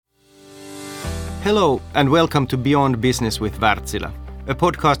Hello and welcome to Beyond Business with Wärtsilä, a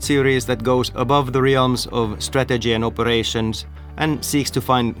podcast series that goes above the realms of strategy and operations and seeks to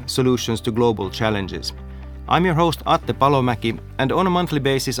find solutions to global challenges. I'm your host Atte Palomäki, and on a monthly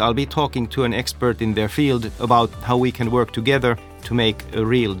basis I'll be talking to an expert in their field about how we can work together to make a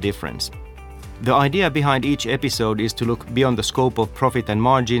real difference. The idea behind each episode is to look beyond the scope of profit and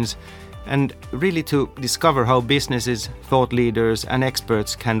margins and really to discover how businesses, thought leaders and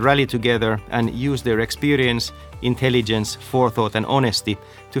experts can rally together and use their experience, intelligence, forethought and honesty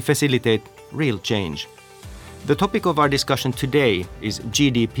to facilitate real change. The topic of our discussion today is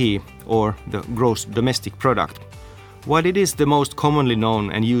GDP, or the gross domestic product. While it is the most commonly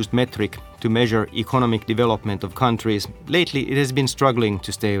known and used metric to measure economic development of countries, lately it has been struggling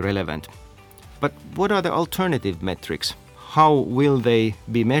to stay relevant. But what are the alternative metrics? How will they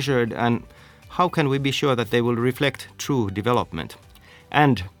be measured, and how can we be sure that they will reflect true development?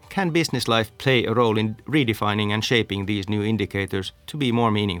 And can business life play a role in redefining and shaping these new indicators to be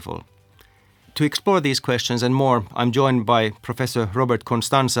more meaningful? To explore these questions and more, I'm joined by Professor Robert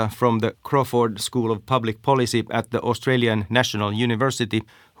Constanza from the Crawford School of Public Policy at the Australian National University,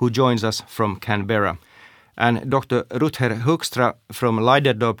 who joins us from Canberra, and Dr. Rutger Hoekstra from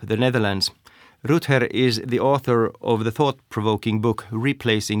Leiderdorp, the Netherlands. Rutger is the author of the thought-provoking book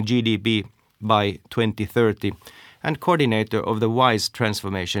Replacing GDP by 2030 and coordinator of the WISE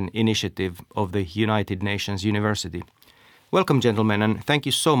Transformation Initiative of the United Nations University. Welcome, gentlemen, and thank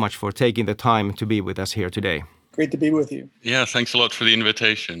you so much for taking the time to be with us here today. Great to be with you. Yeah, thanks a lot for the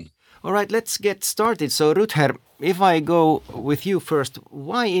invitation. All right, let's get started. So, Rutger, if I go with you first,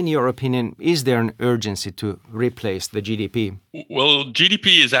 why, in your opinion, is there an urgency to replace the GDP? Well,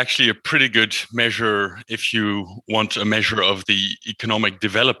 GDP is actually a pretty good measure if you want a measure of the economic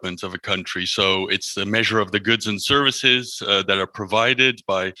development of a country. So it's a measure of the goods and services that are provided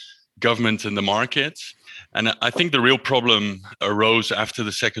by government and the market. And I think the real problem arose after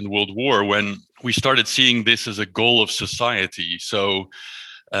the Second World War when we started seeing this as a goal of society. So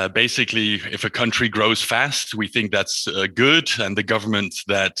basically, if a country grows fast, we think that's good, and the government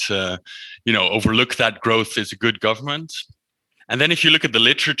that overlook that growth is a good government. And then if you look at the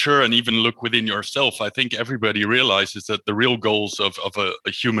literature and even look within yourself, I think everybody realizes that the real goals of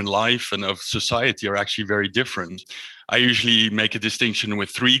a human life and of society are actually very different. I usually make a distinction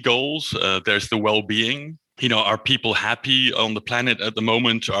with three goals. There's the well-being. Are people happy on the planet at the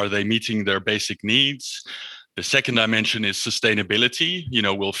moment? Are they meeting their basic needs? The second dimension is sustainability.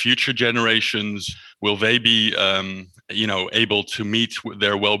 Will future generations, will they be, able to meet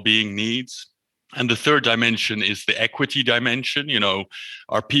their well-being needs? And the third dimension is the equity dimension.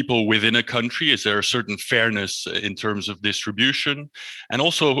 Are people within a country? Is there a certain fairness in terms of distribution? And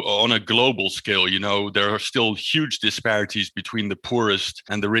also on a global scale, there are still huge disparities between the poorest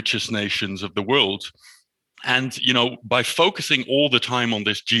and the richest nations of the world. And, by focusing all the time on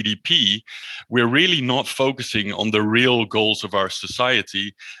this GDP, we're really not focusing on the real goals of our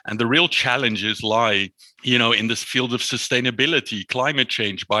society. And the real challenges lie, in this field of sustainability, climate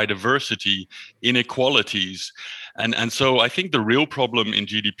change, biodiversity, inequalities. And so I think the real problem in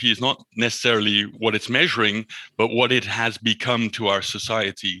GDP is not necessarily what it's measuring, but what it has become to our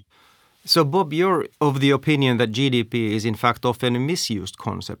society. So, Bob, you're of the opinion that GDP is in fact often a misused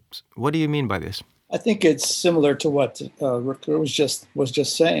concept. What do you mean by this? I think it's similar to what Rutger was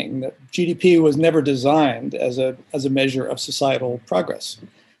just saying, that GDP was never designed as a measure of societal progress.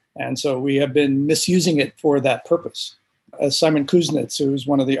 And so we have been misusing it for that purpose. As Simon Kuznets, who's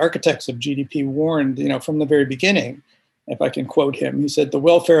one of the architects of GDP, warned, from the very beginning, if I can quote him, he said, "The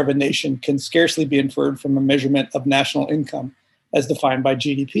welfare of a nation can scarcely be inferred from a measurement of national income as defined by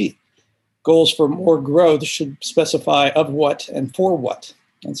GDP. Goals for more growth should specify of what and for what."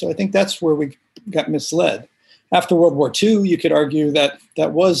 And so I think that's where we got misled. After World War II, you could argue that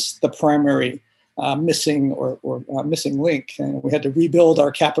that was the primary missing link. And we had to rebuild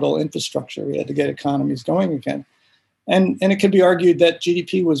our capital infrastructure. We had to get economies going again. And it could be argued that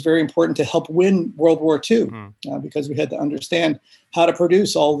GDP was very important to help win World War II because we had to understand how to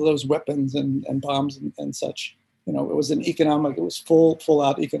produce all of those weapons and bombs and such. It was full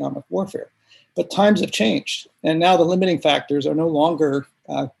out economic warfare. But times have changed. And now the limiting factors are no longer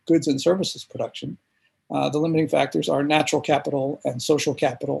goods and services production. The limiting factors are natural capital and social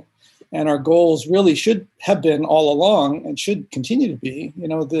capital. And our goals really should have been all along and should continue to be,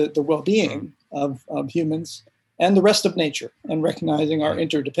 the well-being of humans and the rest of nature, and recognizing our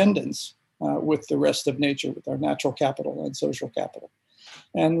interdependence with the rest of nature, with our natural capital and social capital.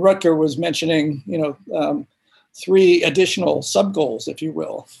 And Rutger was mentioning, three additional sub-goals, if you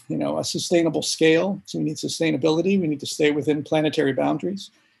will. A sustainable scale. So we need sustainability. We need to stay within planetary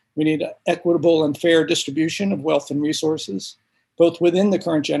boundaries. We need an equitable and fair distribution of wealth and resources, both within the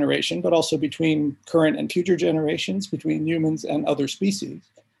current generation, but also between current and future generations, between humans and other species.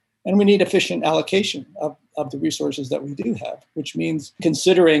 And we need efficient allocation of the resources that we do have, which means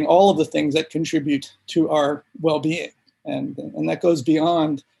considering all of the things that contribute to our well-being. And that goes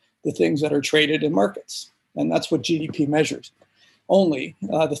beyond the things that are traded in markets. And that's what GDP measures, only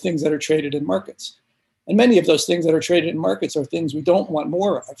the things that are traded in markets. And many of those things that are traded in markets are things we don't want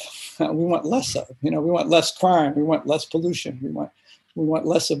more of. We want less of. We want less crime. We want less pollution. We want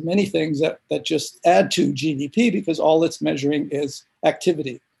less of many things that just add to GDP, because all it's measuring is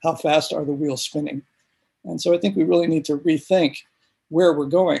activity. How fast are the wheels spinning? And so I think we really need to rethink where we're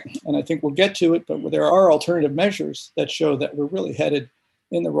going. And I think we'll get to it, but there are alternative measures that show that we're really headed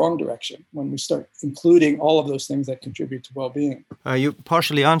in the wrong direction when we start including all of those things that contribute to well-being. You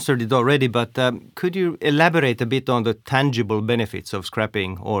partially answered it already, but could you elaborate a bit on the tangible benefits of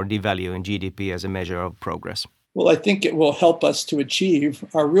scrapping or devaluing GDP as a measure of progress? Well, I think it will help us to achieve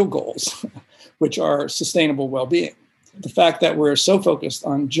our real goals, which are sustainable well-being. The fact that we're so focused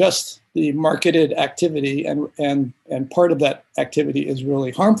on just the marketed activity and part of that activity is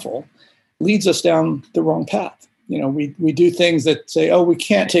really harmful leads us down the wrong path. We do things that say, oh, we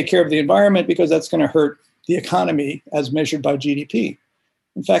can't take care of the environment because that's going to hurt the economy as measured by GDP.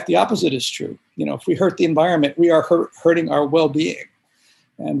 In fact, the opposite is true. If we hurt the environment, we are hurting our well-being.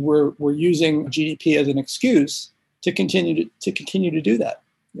 And we're using GDP as an excuse to continue to do that.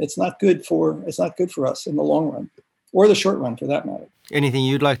 It's not good for us in the long run, or the short run for that matter. Anything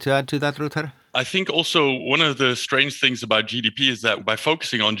you'd like to add to that, Rutger? I think also one of the strange things about GDP is that by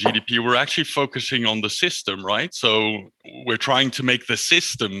focusing on GDP, we're actually focusing on the system, right? So we're trying to make the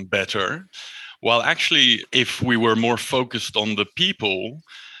system better, while actually if we were more focused on the people,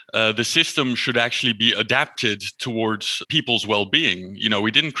 the system should actually be adapted towards people's well-being.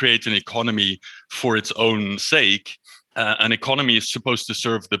 We didn't create an economy for its own sake. An economy is supposed to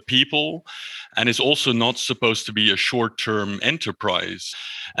serve the people and is also not supposed to be a short-term enterprise.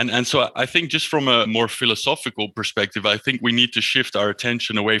 And so I think just from a more philosophical perspective, I think we need to shift our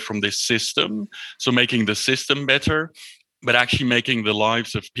attention away from this system, so making the system better, but actually making the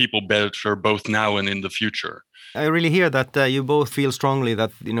lives of people better both now and in the future. I really hear that you both feel strongly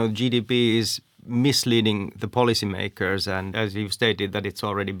that GDP is misleading the policymakers, and as you've stated that it's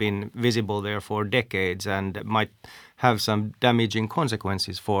already been visible there for decades and might have some damaging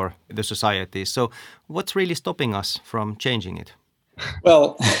consequences for the society. So what's really stopping us from changing it?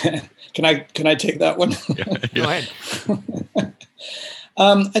 Well, can I take that one? Yeah. Go ahead.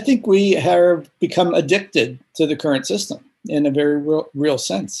 I think we have become addicted to the current system in a very real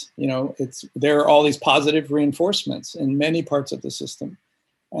sense. There are all these positive reinforcements in many parts of the system.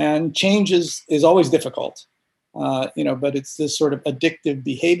 And change is always difficult, but it's this sort of addictive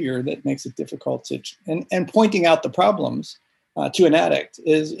behavior that makes it difficult to, and pointing out the problems to an addict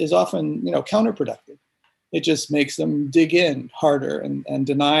is often, counterproductive. It just makes them dig in harder and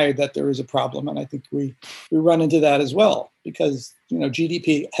deny that there is a problem. And I think we run into that as well, because,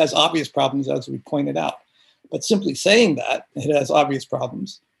 GDP has obvious problems, as we pointed out. But simply saying that it has obvious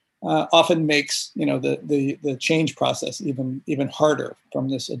problems often makes the change process even harder from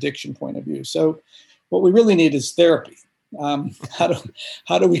this addiction point of view. So what we really need is therapy.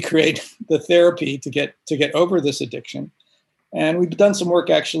 How do we create the therapy to get over this addiction? And we've done some work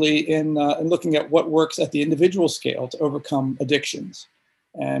actually in looking at what works at the individual scale to overcome addictions,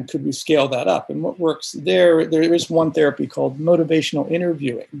 and could we scale that up? And what works there is one therapy called motivational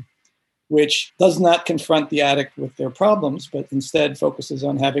interviewing, which does not confront the addict with their problems, but instead focuses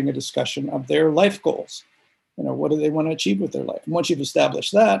on having a discussion of their life goals. What do they want to achieve with their life? And once you've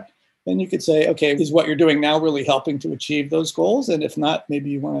established that, then you could say, okay, is what you're doing now really helping to achieve those goals? And if not, maybe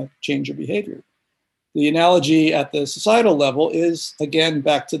you want to change your behavior. The analogy at the societal level is, again,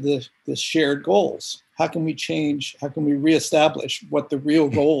 back to the shared goals. How can we change? How can we reestablish what the real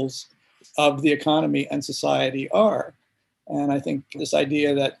goals of the economy and society are? And I think this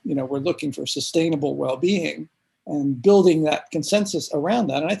idea that, we're looking for sustainable well-being and building that consensus around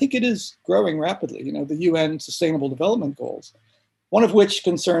that. And I think it is growing rapidly. The UN Sustainable Development Goals, one of which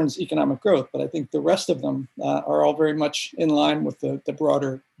concerns economic growth, but I think the rest of them are all very much in line with the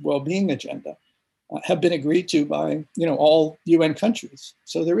broader well-being agenda, have been agreed to by, all UN countries.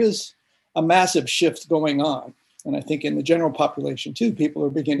 So there is a massive shift going on. And I think in the general population too, people are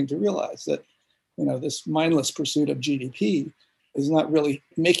beginning to realize that this mindless pursuit of GDP is not really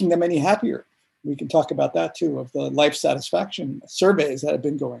making them any happier. We can talk about that too, of the life satisfaction surveys that have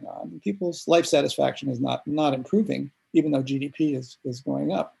been going on. People's life satisfaction is not improving, even though GDP is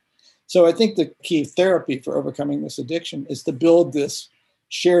going up. So I think the key therapy for overcoming this addiction is to build this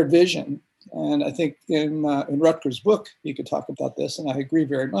shared vision. And I think in Rutger's book, you could talk about this, and I agree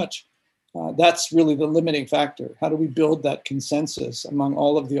very much. That's really the limiting factor. How do we build that consensus among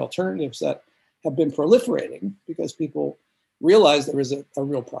all of the alternatives that have been proliferating because people realize there is a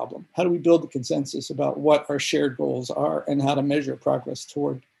real problem? How do we build the consensus about what our shared goals are and how to measure progress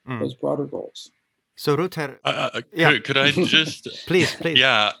toward those broader goals? So Rutger, could I just please.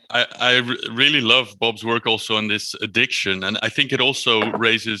 Yeah, I really love Bob's work also on this addiction, and I think it also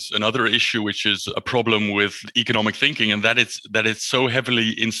raises another issue, which is a problem with economic thinking, and that it's so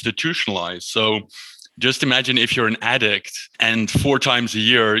heavily institutionalized. So just imagine if you're an addict and 4 times a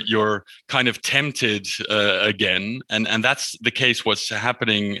year you're kind of tempted again, and that's the case. What's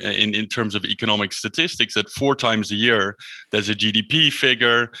happening in terms of economic statistics, that 4 times a year there's a GDP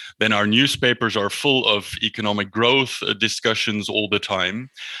figure, then our newspapers are full of economic growth discussions all the time.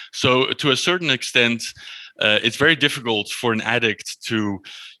 So to a certain extent, it's very difficult for an addict to,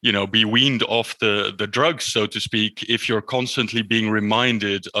 be weaned off the drugs, so to speak, if you're constantly being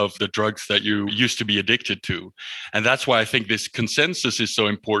reminded of the drugs that you used to be addicted to. And that's why I think this consensus is so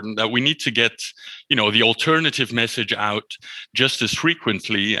important, that we need to get, the alternative message out just as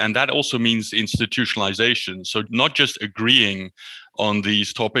frequently. And that also means institutionalization. So not just agreeing on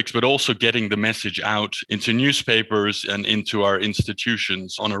these topics, but also getting the message out into newspapers and into our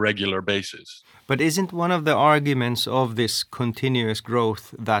institutions on a regular basis. But isn't one of the arguments of this continuous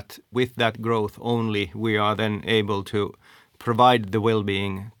growth that with that growth only we are then able to provide the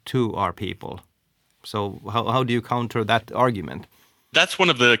well-being to our people? So how do you counter that argument? That's one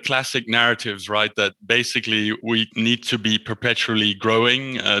of the classic narratives, right? That basically we need to be perpetually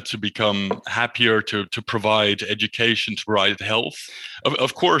growing to become happier, to provide education, to provide health.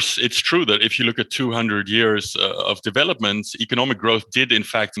 Of course, it's true that if you look at 200 years of development, economic growth did in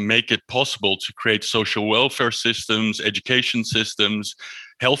fact make it possible to create social welfare systems, education systems,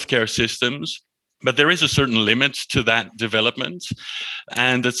 healthcare systems. But there is a certain limit to that development.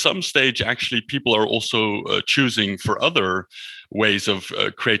 And at some stage, actually, people are also choosing for other ways of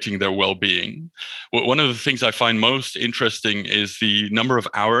creating their well-being. One of the things I find most interesting is the number of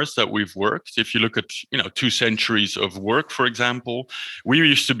hours that we've worked. If you look at 2 centuries of work, for example, we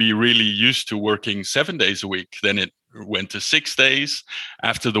used to be really used to working 7 days a week. Then it went to 6 days.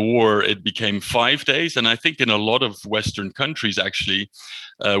 After the war, it became 5 days. And I think in a lot of Western countries, actually,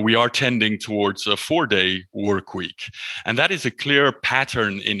 we are tending towards a 4-day work week. And that is a clear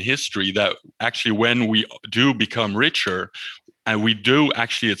pattern in history that actually when we do become richer, and we do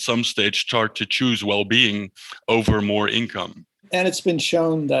actually at some stage start to choose well-being over more income. And it's been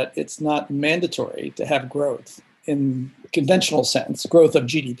shown that it's not mandatory to have growth in conventional sense, growth of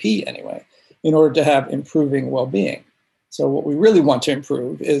GDP anyway, in order to have improving well-being. So what we really want to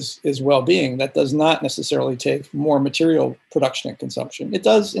improve is well-being. That does not necessarily take more material production and consumption. It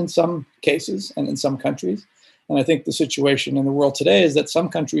does in some cases and in some countries. And I think the situation in the world today is that some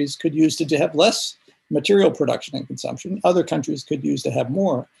countries could use to have less material production and consumption. Other countries could use to have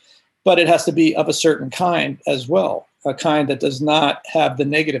more. But it has to be of a certain kind as well, a kind that does not have the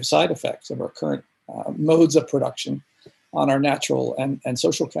negative side effects of our current modes of production on our natural and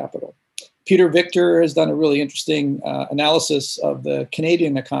social capital. Peter Victor has done a really interesting analysis of the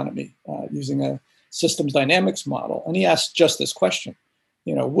Canadian economy using a systems dynamics model. And he asked just this question,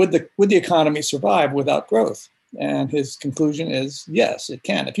 would the economy survive without growth? And his conclusion is, yes, it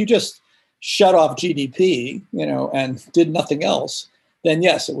can. If you just shut off GDP, and did nothing else, then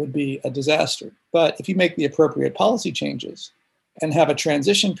yes, it would be a disaster. But if you make the appropriate policy changes and have a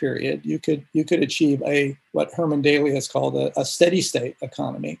transition period, you could achieve what Herman Daly has called a steady state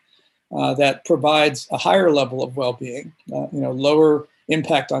economy that provides a higher level of well-being, lower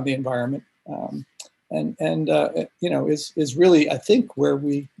impact on the environment, is really, I think, where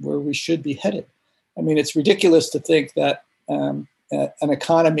we should be headed. I mean, it's ridiculous to think that an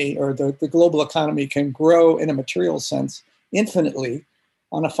economy or the global economy can grow in a material sense infinitely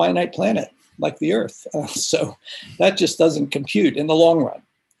on a finite planet like the Earth. So that just doesn't compute in the long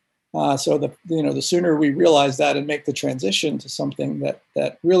run. So the sooner we realize that and make the transition to something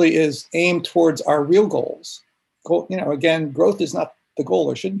that really is aimed towards our real goals. Again, growth is not the goal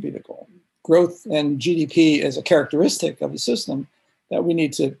or shouldn't be the goal. Growth and GDP is a characteristic of the system that we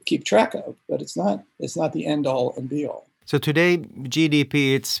need to keep track of, but it's not the end all and be all. So today,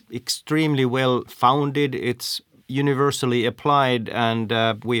 GDP, it's extremely well founded, it's universally applied, and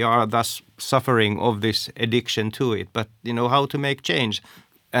we are thus suffering of this addiction to it. But, how to make change?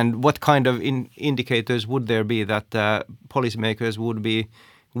 And what kind of indicators would there be that policymakers would be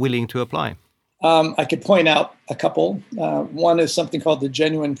willing to apply? I could point out a couple. One is something called the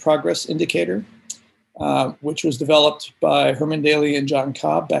Genuine Progress Indicator. which was developed by Herman Daly and John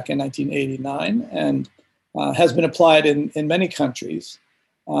Cobb back in 1989 and has been applied in many countries.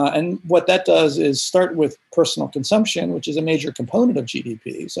 And what that does is start with personal consumption, which is a major component of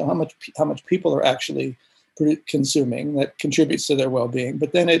GDP. So how much people are actually consuming that contributes to their well-being.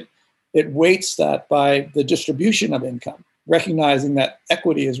 But then it weights that by the distribution of income, recognizing that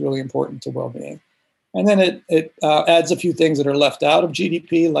equity is really important to well-being. And then it adds a few things that are left out of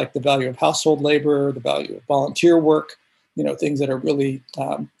GDP, like the value of household labor, the value of volunteer work, things that are really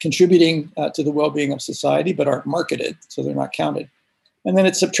contributing to the well-being of society, but aren't marketed, so they're not counted. And then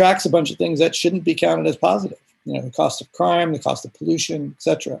it subtracts a bunch of things that shouldn't be counted as positive, the cost of crime, the cost of pollution, et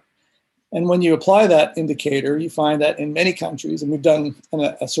cetera. And when you apply that indicator, you find that in many countries, and we've done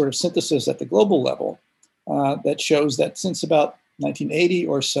a sort of synthesis at the global level that shows that since about 1980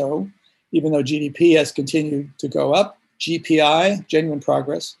 or so, even though GDP has continued to go up, GPI, genuine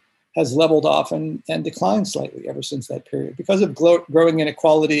progress, has leveled off and declined slightly ever since that period because of growing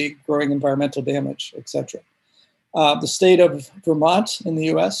inequality, growing environmental damage, et cetera. The state of Vermont in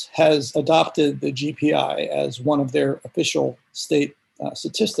the US has adopted the GPI as one of their official state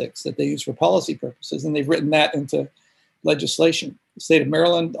statistics that they use for policy purposes, and they've written that into legislation. The state of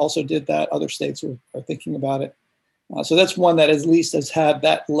Maryland also did that. Other states are thinking about it. So that's one that at least has had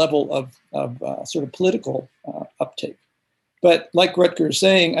that level of sort of political uptake. But like Rutger is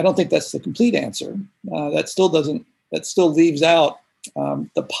saying, I don't think that's the complete answer. That still leaves out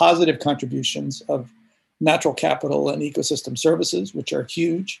the positive contributions of natural capital and ecosystem services, which are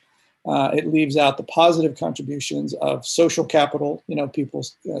huge. It leaves out the positive contributions of social capital,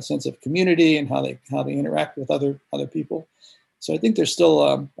 people's sense of community and how they interact with other people. So I think there's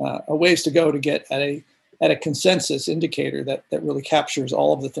still a ways to go to get at a consensus indicator that really captures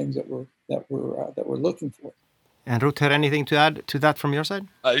all of the things that we're looking for. And Rutger, anything to add to that from your side?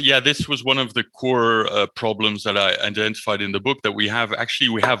 Yeah, this was one of the core problems that I identified in the book, that we have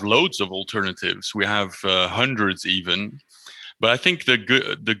loads of alternatives. We have hundreds even. But I think the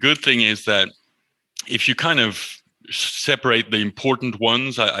good thing is that if you kind of separate the important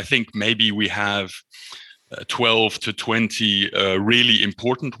ones, I think maybe we have 12 to 20 really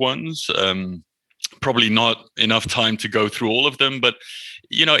important ones. Probably not enough time to go through all of them, but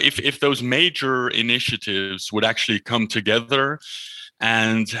if those major initiatives would actually come together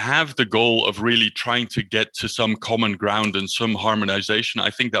and have the goal of really trying to get to some common ground and some harmonization, I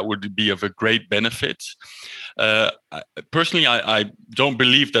think that would be of a great benefit. Personally, I don't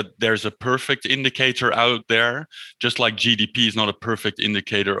believe that there's a perfect indicator out there, just like GDP is not a perfect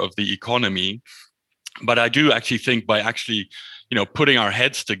indicator of the economy. But I do actually think by actually, putting our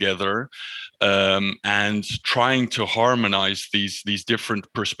heads together and trying to harmonize these different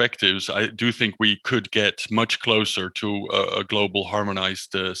perspectives, I do think we could get much closer to a global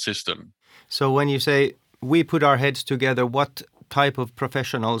harmonized system. So when you say we put our heads together, what type of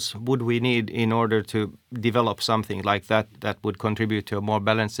professionals would we need in order to develop something like that would contribute to a more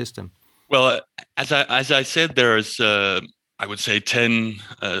balanced system? Well, as I said, there's I would say 10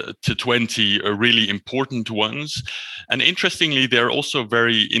 to 20 are really important ones. And interestingly, they're also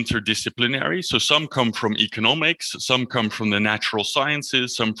very interdisciplinary. So some come from economics, some come from the natural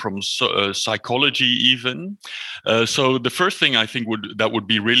sciences, some from psychology even. So the first thing I think that would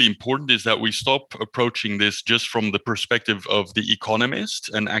be really important is that we stop approaching this just from the perspective of the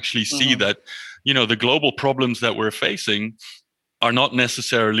economist and actually see that, the global problems that we're facing are not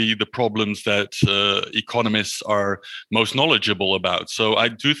necessarily the problems that economists are most knowledgeable about. So I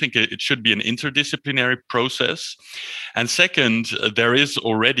do think it should be an interdisciplinary process. And second, there is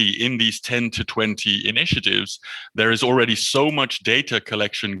already in these 10 to 20 initiatives, there is already so much data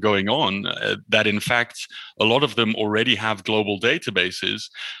collection going on that in fact, a lot of them already have global databases.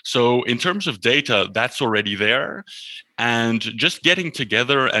 So in terms of data, that's already there. And just getting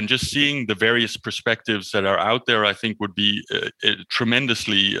together and just seeing the various perspectives that are out there, I think would be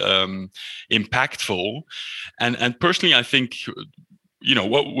tremendously impactful. And personally, I think,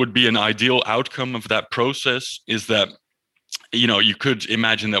 what would be an ideal outcome of that process is that, you could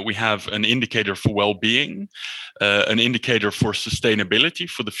imagine that we have an indicator for well-being, an indicator for sustainability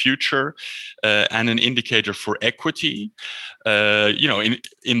for the future, and an indicator for equity.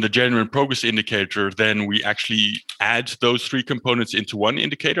 In the genuine progress indicator, then we actually add those three components into one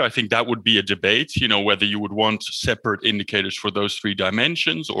indicator. I think that would be a debate, whether you would want separate indicators for those three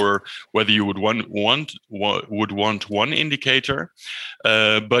dimensions or whether you would want one indicator.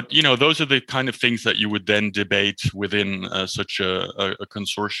 But those are the kind of things that you would then debate within such a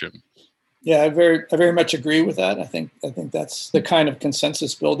consortium. Yeah, I very much agree with that. I think that's the kind of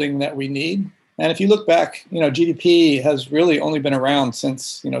consensus building that we need. And if you look back, GDP has really only been around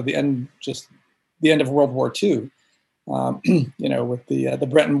since the end, just the end of World War II. With the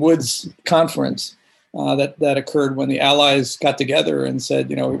Bretton Woods conference that occurred when the Allies got together and said,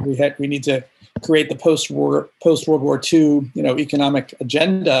 we need to create the post World War II, economic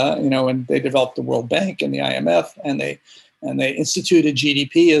agenda, and they developed the World Bank and the IMF, and they instituted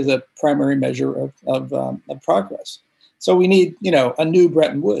GDP as a primary measure of progress. So we need, a new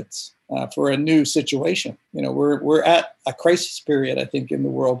Bretton Woods for a new situation. We're at a crisis period, I think, in the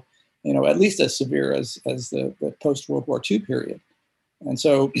world, at least as severe as the post World War II period. And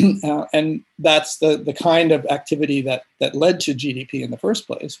so, and that's the kind of activity that led to GDP in the first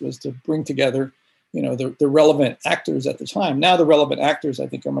place, was to bring together, the relevant actors at the time. Now the relevant actors, I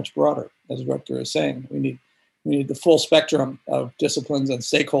think, are much broader, as Rutger is saying. We need the full spectrum of disciplines and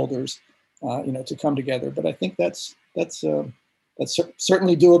stakeholders, to come together. But I think that's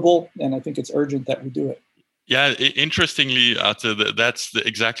certainly doable, and I think it's urgent that we do it. Yeah, interestingly, that's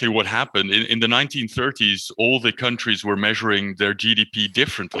exactly what happened. In the 1930s, all the countries were measuring their GDP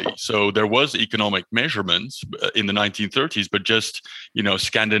differently. So there was economic measurements in the 1930s, but just,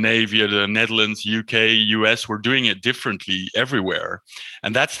 Scandinavia, the Netherlands, UK, US were doing it differently everywhere.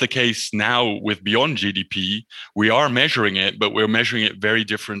 And that's the case now with Beyond GDP. We are measuring it, but we're measuring it very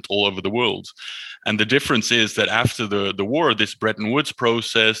different all over the world. And the difference is that after the war, this Bretton Woods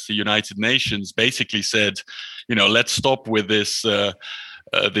process, the United Nations basically said, let's stop with this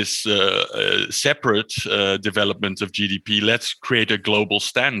separate development of GDP. Let's create a global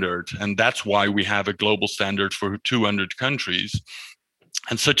standard. And that's why we have a global standard for 200 countries.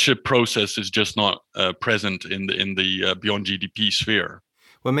 And such a process is just not present in the Beyond GDP sphere.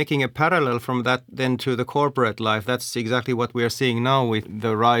 Well, making a parallel from that then to the corporate life, that's exactly what we are seeing now with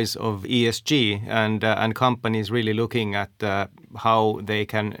the rise of ESG and companies really looking at how they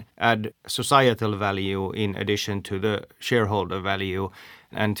can add societal value in addition to the shareholder value.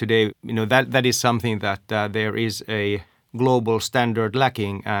 And today, that is something that there is a global standard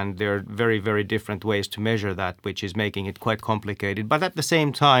lacking, and there are very, very different ways to measure that, which is making it quite complicated. But at the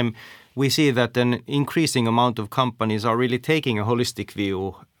same time, we see that an increasing amount of companies are really taking a holistic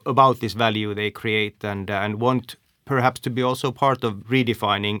view about this value they create and want perhaps to be also part of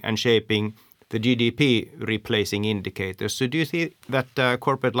redefining and shaping the GDP replacing indicators. So do you think that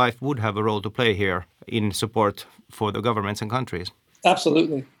corporate life would have a role to play here in support for the governments and countries?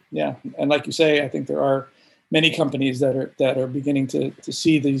 Absolutely, yeah. And like you say, I think there are many companies that are beginning to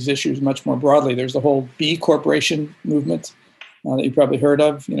see these issues much more broadly. There's the whole B Corporation movement that you probably heard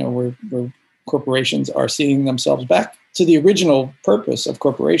of, where corporations are seeing themselves back to the original purpose of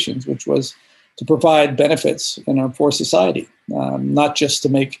corporations, which was to provide benefits for society, not just to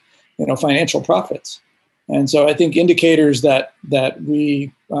make financial profits. And so I think indicators that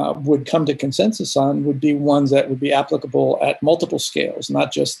we would come to consensus on would be ones that would be applicable at multiple scales,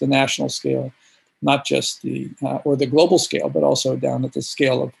 not just the national scale, not just or the global scale, but also down at the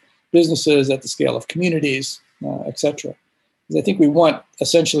scale of businesses, at the scale of communities, etc. I think we want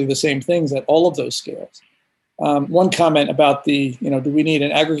essentially the same things at all of those scales. One comment about do we need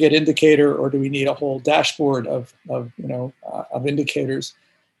an aggregate indicator or do we need a whole dashboard of indicators?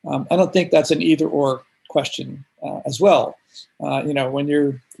 I don't think that's an either or question as well. When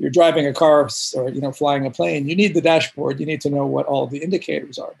you're driving a car or flying a plane, you need the dashboard. You need to know what all of the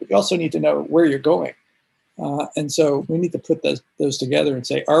indicators are, but you also need to know where you're going. And so we need to put those together and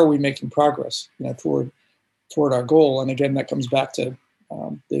say, are we making progress toward our goal? And again, that comes back to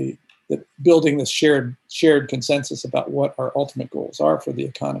the building this shared consensus about what our ultimate goals are for the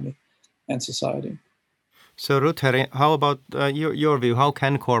economy and society. So Rutger, how about your view? How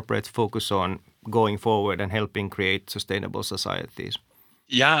can corporates focus on going forward and helping create sustainable societies?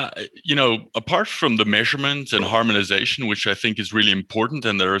 Yeah, apart from the measurement and harmonization, which I think is really important,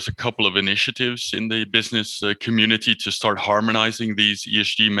 and there is a couple of initiatives in the business community to start harmonizing these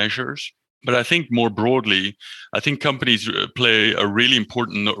ESG measures. But I think more broadly, I think companies play a really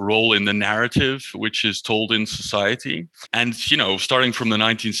important role in the narrative which is told in society. And, starting from the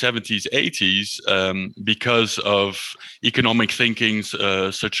 1970s, 80s, because of economic thinkings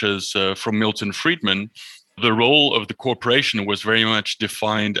such as from Milton Friedman, the role of the corporation was very much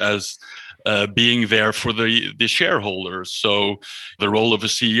defined as being there for the shareholders. So the role of a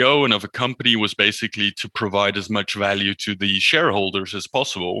CEO and of a company was basically to provide as much value to the shareholders as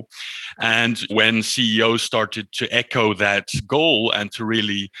possible. And when CEOs started to echo that goal and to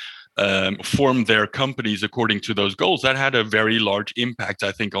really form their companies according to those goals, that had a very large impact,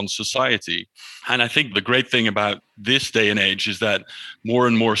 I think, on society. And I think the great thing about this day and age is that more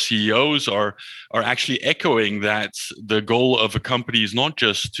and more CEOs are actually echoing that the goal of a company is not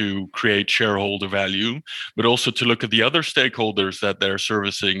just to create shareholder value, but also to look at the other stakeholders that they're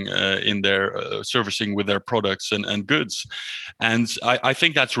servicing servicing with their products and goods. And I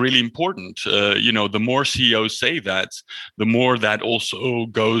think that's really important. The more CEOs say that, the more that also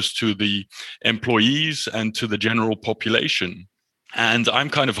goes to the employees and to the general population. And I'm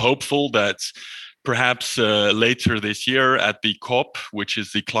kind of hopeful that perhaps later this year at the COP, which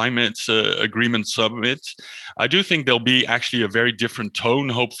is the Climate Agreement Summit, I do think there'll be actually a very different tone,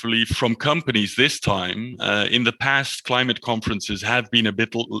 hopefully, from companies this time. In the past, climate conferences have been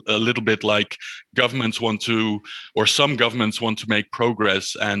a little bit like some governments want to make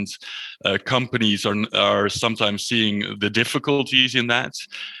progress, and companies are sometimes seeing the difficulties in that.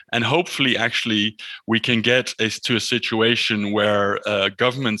 And hopefully, actually, we can get to a situation where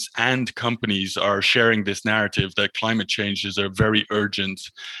governments and companies are sharing this narrative that climate change is a very urgent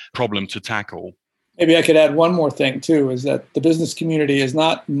problem to tackle. Maybe I could add one more thing, too, is that the business community is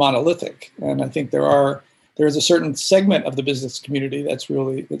not monolithic. And I think there is a certain segment of the business community that's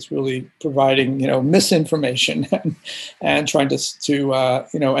really providing, misinformation and trying to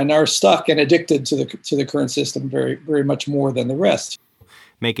and are stuck and addicted to the current system very, very much more than the rest.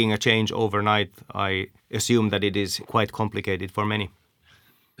 Making a change overnight, I assume that it is quite complicated for many.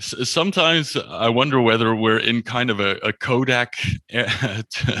 Sometimes I wonder whether we're in kind of a Kodak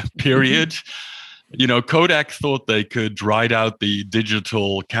period. Kodak thought they could ride out the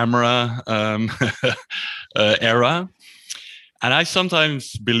digital camera era. And I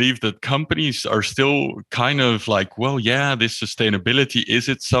sometimes believe that companies are still kind of like, well, yeah, this sustainability, is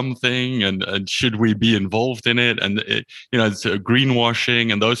it something? And should we be involved in it? And, it's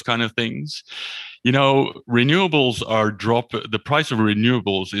greenwashing and those kind of things. Renewables the price of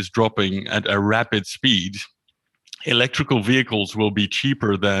renewables is dropping at a rapid speed. Electrical vehicles will be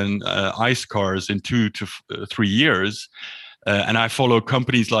cheaper than ICE cars in 2 to 3 years. And I follow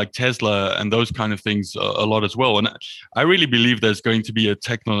companies like Tesla and those kind of things a lot as well. And I really believe there's going to be a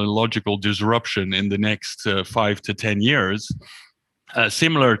technological disruption in the next 5 to 10 years,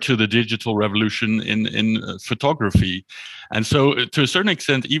 similar to the digital revolution in photography. And so to a certain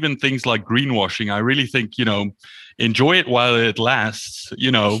extent, even things like greenwashing, I really think, enjoy it while it lasts.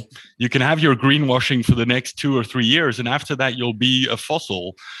 You can have your greenwashing for the next 2 or 3 years, and after that, you'll be a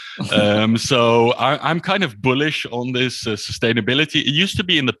fossil. So I'm kind of bullish on this sustainability. It used to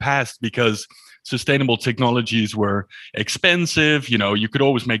be in the past because sustainable technologies were expensive. You could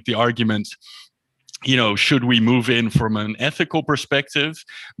always make the argument, should we move in from an ethical perspective?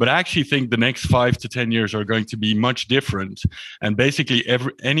 But I actually think the next 5 to 10 years are going to be much different. And basically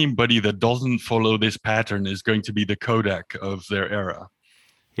anybody that doesn't follow this pattern is going to be the Kodak of their era.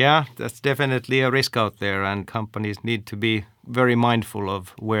 Yeah, that's definitely a risk out there, and companies need to be very mindful of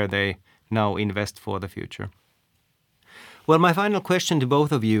where they now invest for the future. Well, my final question to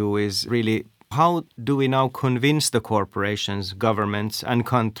both of you is really, how do we now convince the corporations, governments, and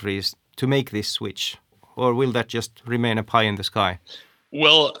countries to make this switch? Or will that just remain a pie in the sky?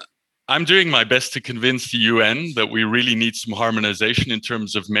 Well, I'm doing my best to convince the UN that we really need some harmonization in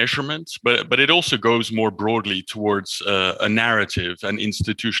terms of measurements, but it also goes more broadly towards a narrative and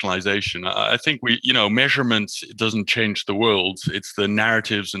institutionalization. I think measurements doesn't change the world. It's the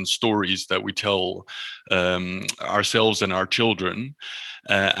narratives and stories that we tell ourselves and our children.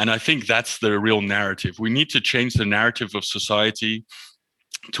 And I think that's the real narrative. We need to change the narrative of society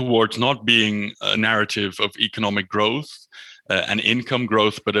towards not being a narrative of economic growth and income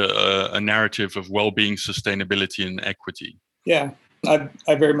growth, but a narrative of well-being, sustainability, and equity. Yeah,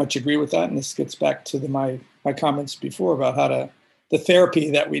 I very much agree with that. And this gets back to my comments before about the therapy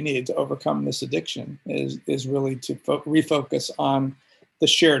that we need to overcome this addiction is really to refocus on the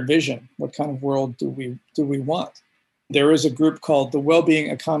shared vision. What kind of world do we want? There is a group called the Wellbeing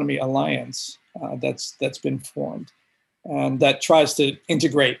Economy Alliance that's been formed. And that tries to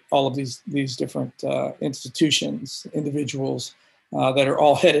integrate all of these different institutions, individuals that are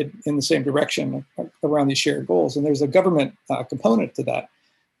all headed in the same direction around these shared goals. And there's a government component to that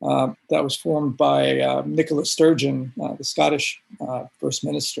that was formed by Nicola Sturgeon, the Scottish First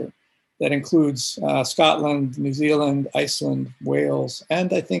Minister, that includes Scotland, New Zealand, Iceland, Wales,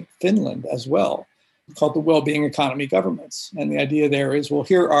 and I think Finland as well, called the Wellbeing Economy Governments. And the idea there is, well,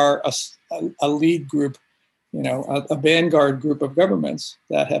 here are a lead group, a vanguard group of governments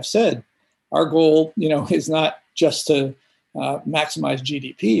that have said, our goal, is not just to maximize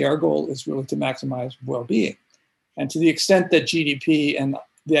GDP. Our goal is really to maximize well-being. And to the extent that GDP and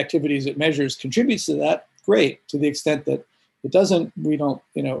the activities it measures contributes to that, great. To the extent that it doesn't. We don't.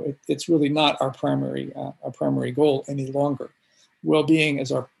 It's really not our primary goal any longer. Well-being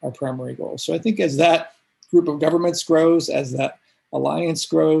is our primary goal. So I think as that group of governments grows, as that alliance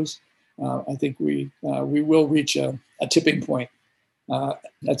grows, I think we will reach a tipping point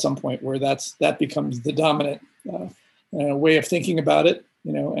at some point where that becomes the dominant way of thinking about it.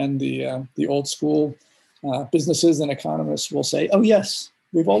 And the old school businesses and economists will say, "Oh yes,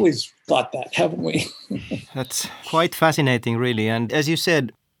 we've always thought that, haven't we?" That's quite fascinating, really. And as you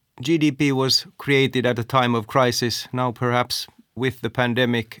said, GDP was created at a time of crisis. Now, perhaps with the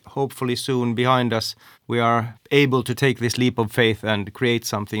pandemic, hopefully soon behind us, we are able to take this leap of faith and create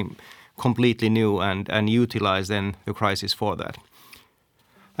something completely new and utilize then the crisis for that.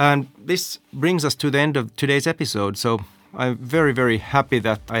 And this brings us to the end of today's episode. So I'm very, very happy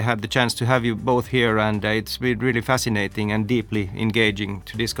that I had the chance to have you both here, and it's been really fascinating and deeply engaging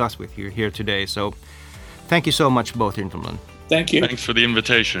to discuss with you here today. So thank you so much, both gentlemen. Thank you. Thanks for the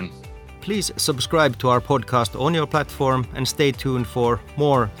invitation. Please subscribe to our podcast on your platform and stay tuned for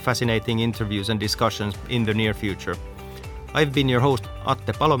more fascinating interviews and discussions in the near future. I've been your host,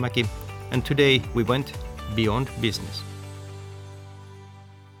 Atte Palomäki, and today we went beyond business.